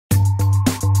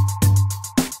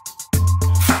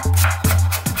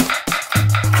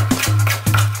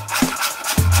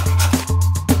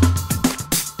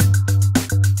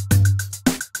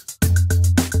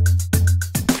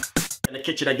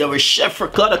kitchen again with Chef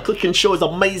Ricardo. Cooking show is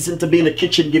amazing to be in the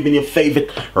kitchen, giving you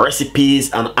favorite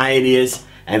recipes and ideas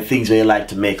and things that you like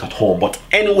to make at home. But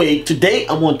anyway, today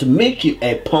I want to make you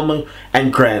a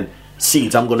pomegranate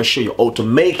seeds. I'm going to show you how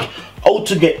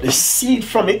to get the seed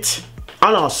from it,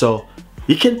 and also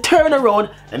you can turn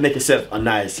around and make yourself a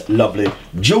nice lovely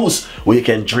juice where you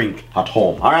can drink at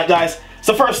home. Alright guys,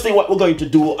 so first thing what we're going to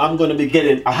do, I'm going to be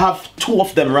getting, I have two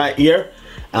of them right here.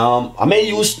 I may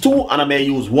use two and I may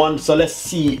use one, so let's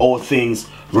see how things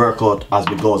work out as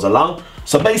we goes along.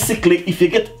 So basically, if you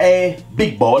get a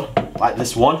big bowl like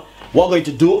this one, what I'm going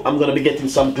to do, I'm going to be getting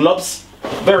some gloves.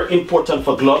 Very important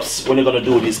for gloves when you're going to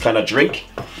do this kind of drink.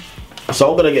 So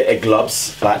I'm going to get a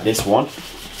gloves like this one,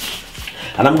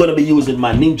 and I'm going to be using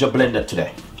my Ninja blender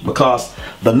today, because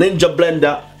the Ninja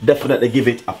blender definitely give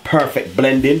it a perfect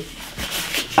blending,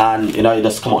 and you know, it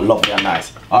just come out lovely and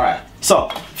nice. Alright, so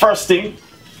first thing,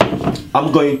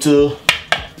 I'm going to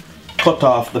cut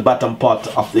off the bottom part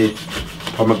of the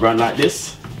pomegranate like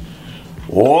this.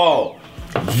 Whoa,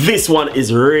 this one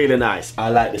is really nice. I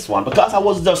like this one because I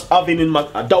was just having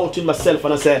doubting myself,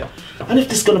 and I said, and if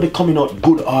this is gonna be coming out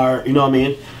good, or you know what I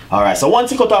mean. Alright, so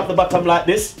once you cut off the bottom like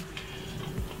this,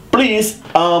 please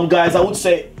guys, I would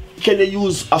say, can you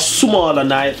use a smaller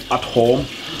knife at home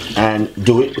and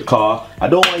do it, because I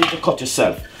don't want you to cut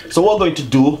yourself. So what I'm going to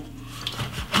do,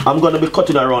 I'm going to be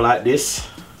cutting around like this,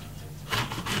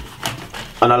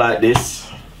 and I like this,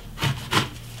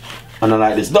 and I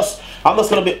like this. Thus, I'm just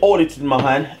going to be holding it in my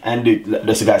hand and do it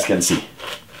just so you guys can see.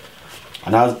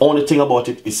 And the only thing about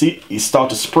it, you see, it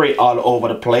starts to spray all over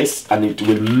the place and it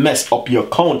will mess up your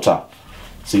counter.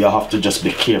 So you have to just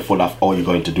be careful of how you're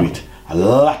going to do it. A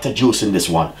lot of juice in this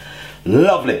one.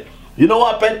 Lovely. You know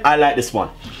what happened? I like this one.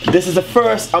 This is the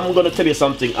first, I'm going to tell you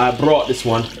something. I brought this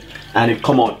one and it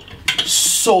come out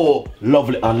so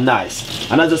lovely and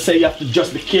nice. And as I say, you have to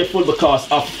just be careful because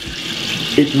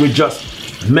it will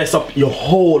just mess up your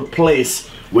whole place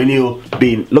when you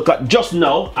been. Look at just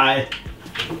now, I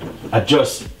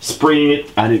just spraying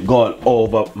it and it gone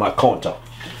over my counter.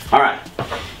 Alright.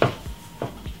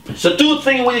 So two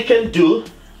things what you can do.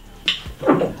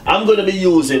 I'm going to be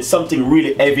using something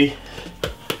really heavy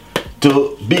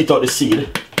to beat out the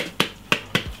seed.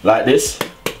 Like this.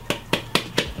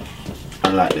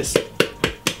 And like this.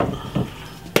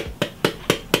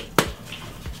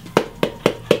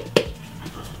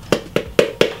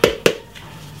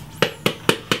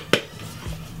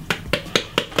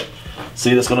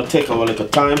 See, that's gonna take a little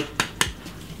time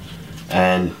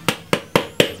and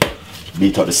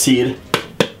beat out the seed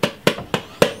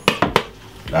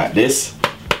like this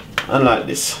and like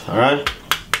this. Alright,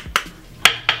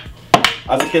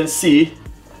 as you can see,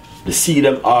 the seed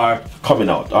them are coming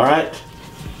out. Alright,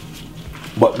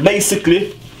 but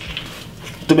basically,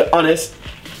 to be honest,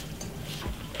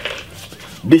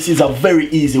 this is a very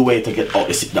easy way to get out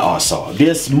the seed also.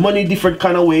 There's many different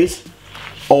kind of ways,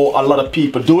 or a lot of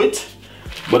people do it,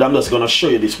 but I'm just gonna show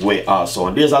you this way also.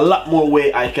 And there's a lot more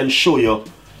way I can show you,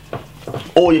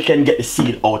 or you can get the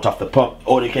seed out of the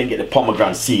or you can get the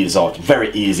pomegranate seeds out.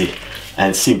 Very easy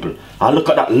and simple. And look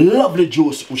at that lovely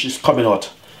juice which is coming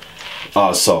out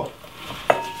also.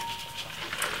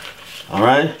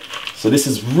 Alright, so this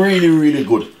is really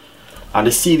good, and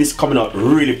the seed is coming out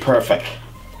really perfect,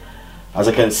 as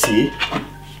I can see.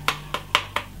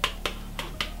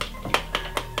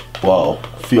 Wow,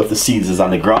 a few of the seeds is on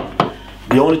the ground.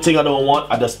 The only thing I don't want,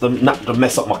 I just not to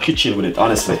mess up my kitchen with it,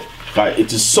 honestly. Right,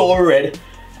 it is so red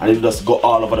and it just go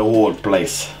all over the whole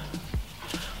place.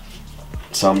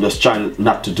 So I'm just trying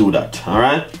not to do that.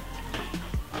 Alright,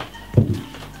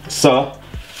 so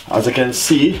as you can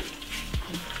see,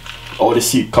 all the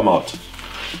seed come out.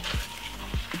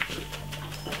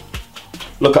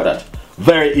 Look at that,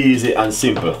 very easy and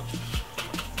simple,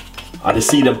 and the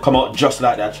seed them come out just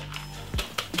like that.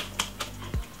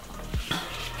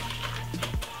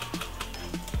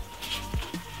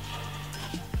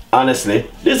 Honestly,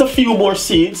 there's a few more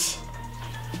seeds,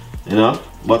 you know,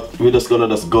 but we're just gonna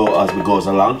go as we goes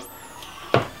along.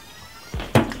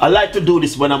 I like to do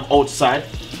this when I'm outside.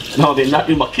 Now they're not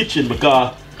in my kitchen,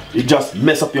 because it just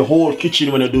mess up your whole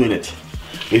kitchen when you're doing it.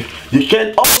 If you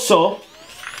can also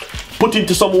put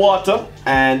into some water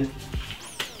and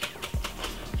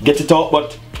get it out,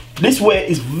 but this way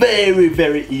is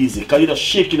very easy, because you're just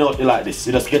shaking out it like this.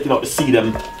 You're just getting out the seed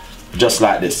them just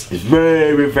like this. It's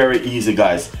very easy,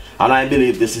 guys, and I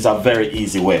believe this is a very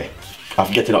easy way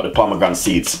of getting out the pomegranate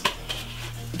seeds.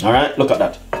 Alright, look at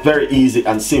that, very easy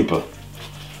and simple.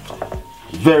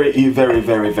 Very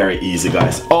easy,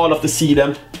 guys. All of the seed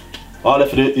them, all you have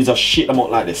to do is just shake them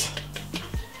out like this.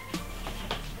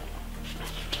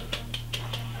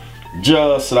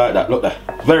 Just like that. Look there.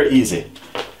 Very easy.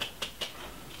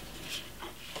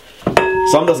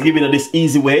 So I'm just giving you this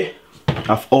easy way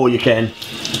of how you can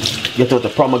get out the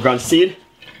pomegranate seed.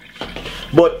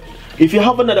 But if you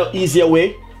have another easier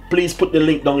way, please put the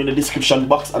link down in the description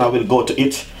box and I will go to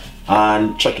it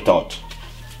and check it out.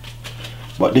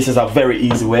 But this is a very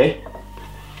easy way.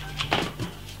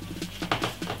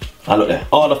 And look there,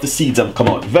 all of the seeds have come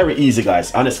out. Very easy,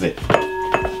 guys, honestly.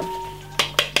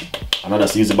 And I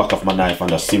just use the back of my knife and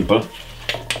just simple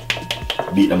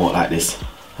beat them out like this,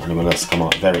 and it will just come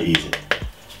out very easy.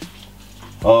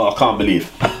 Oh, I can't believe.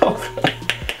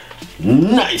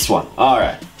 Nice one.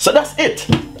 Alright, so that's it.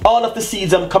 All of the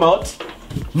seeds have come out.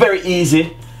 Very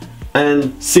easy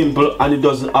and simple, and it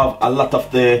doesn't have a lot of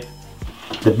the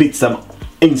bits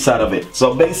inside of it.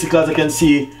 So basically, as you can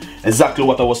see, exactly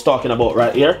what I was talking about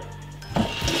right here.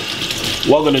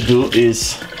 What I'm gonna do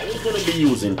is, I was gonna be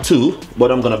using 2,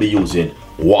 but I'm gonna be using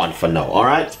 1 for now.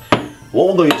 Alright, what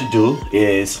we're going to do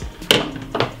is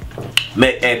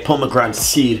make a pomegranate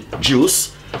seed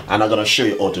juice, and I'm gonna show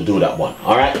you how to do that one.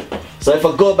 Alright, so if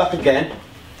I go back again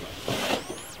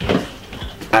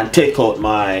and take out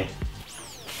my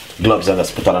gloves and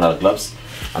just put on another gloves,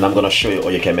 and I'm gonna show you how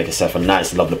you can make yourself a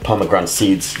nice lovely pomegranate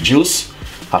seeds juice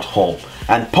at home.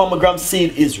 And pomegranate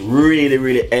seed is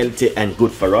really healthy and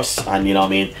good for us, and you know what I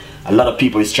mean, a lot of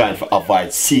people is trying to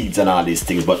avoid seeds and all these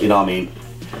things, but you know what I mean,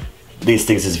 these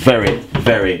things is very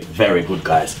good,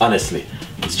 guys. Honestly,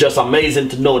 it's just amazing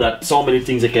to know that so many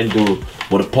things you can do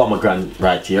with a pomegranate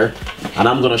right here, and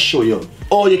I'm gonna show you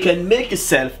how you can make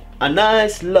yourself a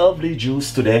nice lovely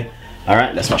juice today. All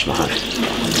right, let's wash my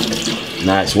hand.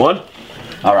 Nice one.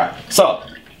 All right, so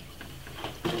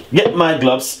get my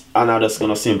gloves, and I'm just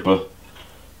gonna simple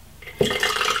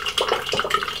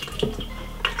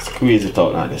squeeze it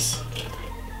out like this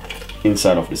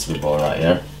inside of this little bowl right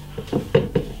here.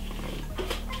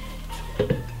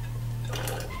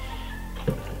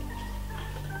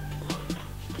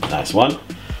 Nice one.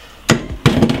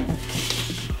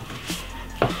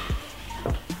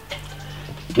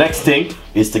 Next thing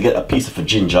is to get a piece of a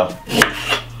ginger.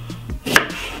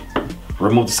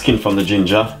 Remove the skin from the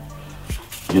ginger.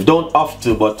 You don't have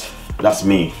to, but that's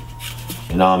me.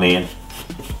 You know what I mean?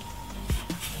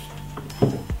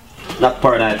 Not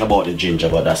paranoid about the ginger,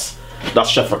 but that's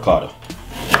Chef Ricardo.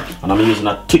 And I'm using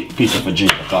a thick piece of a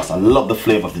ginger because I love the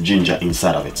flavor of the ginger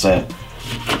inside of it. So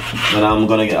then I'm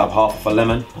gonna get up half of a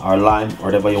lemon or lime, or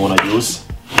whatever you want to use.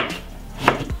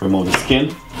 Remove the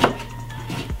skin.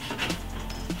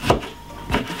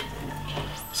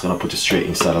 Just gonna put it straight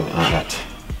inside of it like that.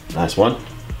 Nice one.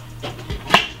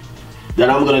 Then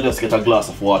I'm gonna just get a glass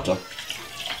of water.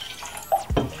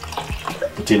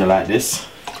 Put in it like this.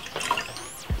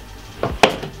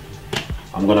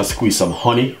 I'm gonna squeeze some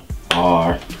honey,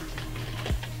 or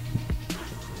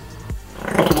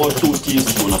about 2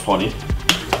 teaspoons of honey.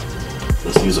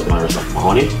 Let's use up my rest of my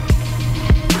honey.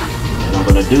 And I'm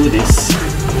gonna do this.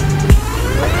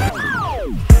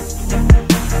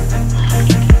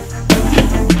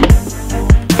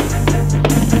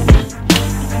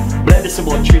 Blend this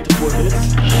about 3 to 4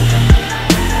 minutes.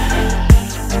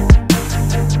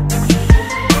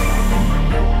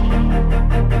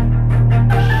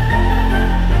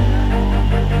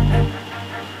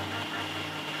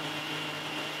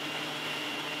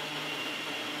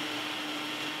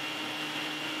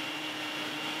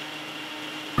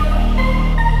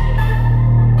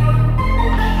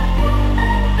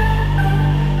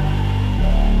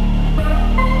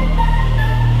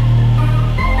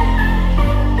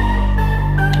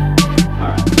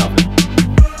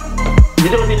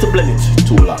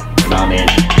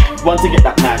 Once you get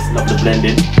that nice lovely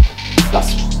blending,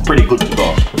 that's pretty good to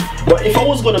go. But if I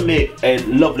was gonna make a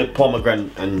lovely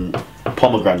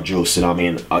pomegranate juice, you know what I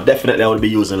mean, I definitely would be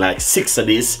using like 6 of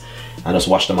these and just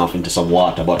wash them off into some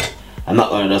water. But I'm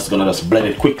not gonna just blend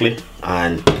it quickly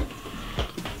and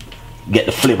get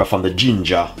the flavor from the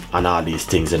ginger and all these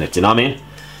things in it, you know what I mean?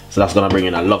 So that's gonna bring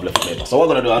in a lovely flavor. So what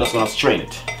I'm gonna do, I'm just gonna strain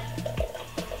it.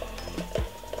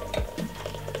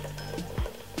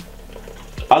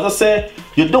 As I say,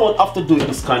 you don't have to do it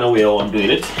this kind of way how I'm doing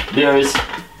it. There is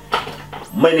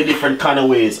many different kind of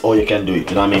ways how you can do it,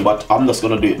 you know what I mean? But I'm just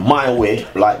gonna do it my way,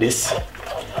 like this,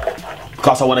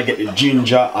 because I want to get the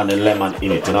ginger and the lemon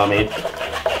in it, you know what I mean?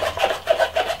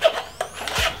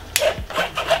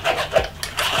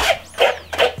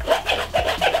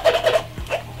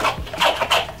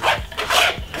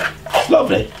 It's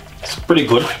lovely. It's pretty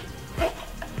good.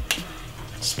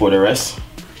 Let's pour the rest.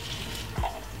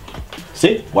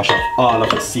 See, wash off all of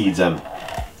the seeds.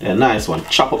 Yeah, nice one.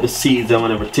 Chop up the seeds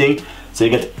and everything, so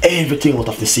you get everything out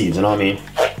of the seeds. You know what I mean?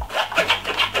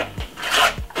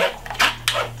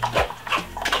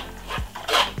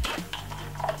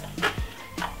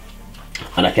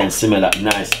 And I can smell that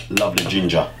nice, lovely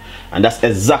ginger. And that's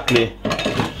exactly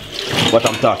what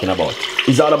I'm talking about.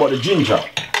 It's all about the ginger.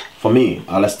 For me,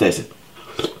 let's taste it.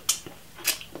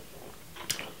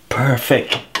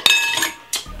 Perfect.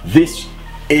 This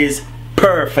is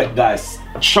perfect, guys.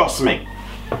 Trust me.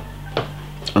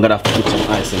 I'm gonna have to put some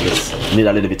ice in this. Need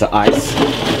a little bit of ice.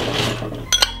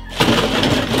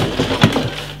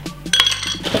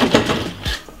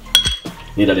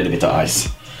 Need a little bit of ice.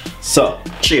 So,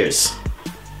 cheers.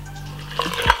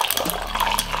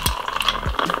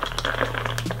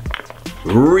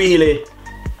 Really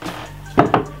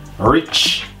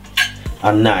rich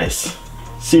and nice.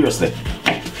 Seriously,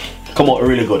 come out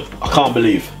really good. I can't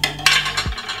believe.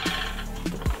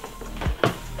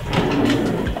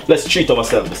 Let's treat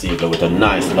ourselves this evening with a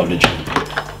nice lovely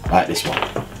drink like this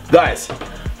one. Guys,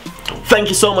 thank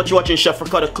you so much for watching Chef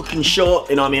Ricardo cooking show.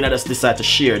 You know what I mean? I just decided to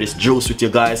share this juice with you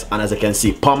guys. And as you can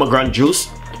see, pomegranate juice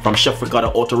from Chef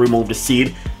Ricardo. How to remove the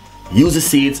seed, use the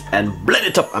seeds and blend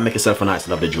it up and make yourself a nice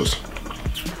lovely juice.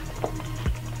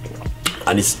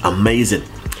 And it's amazing.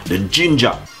 The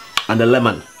ginger and the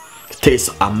lemon tastes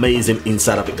amazing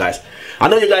inside of it, guys. I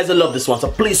know you guys will love this one, so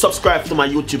please subscribe to my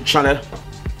YouTube channel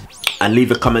and leave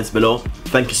your comments below.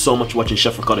 Thank you so much for watching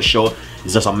Chef Ricardo show.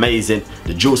 It's just amazing.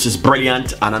 The juice is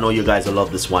brilliant and I know you guys will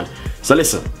love this one. So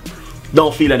listen,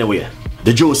 don't feel anywhere.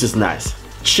 The juice is nice.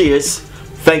 Cheers.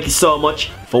 Thank you so much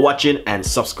for watching and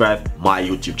subscribe my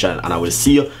YouTube channel, and I will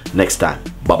see you next time.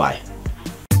 Bye bye.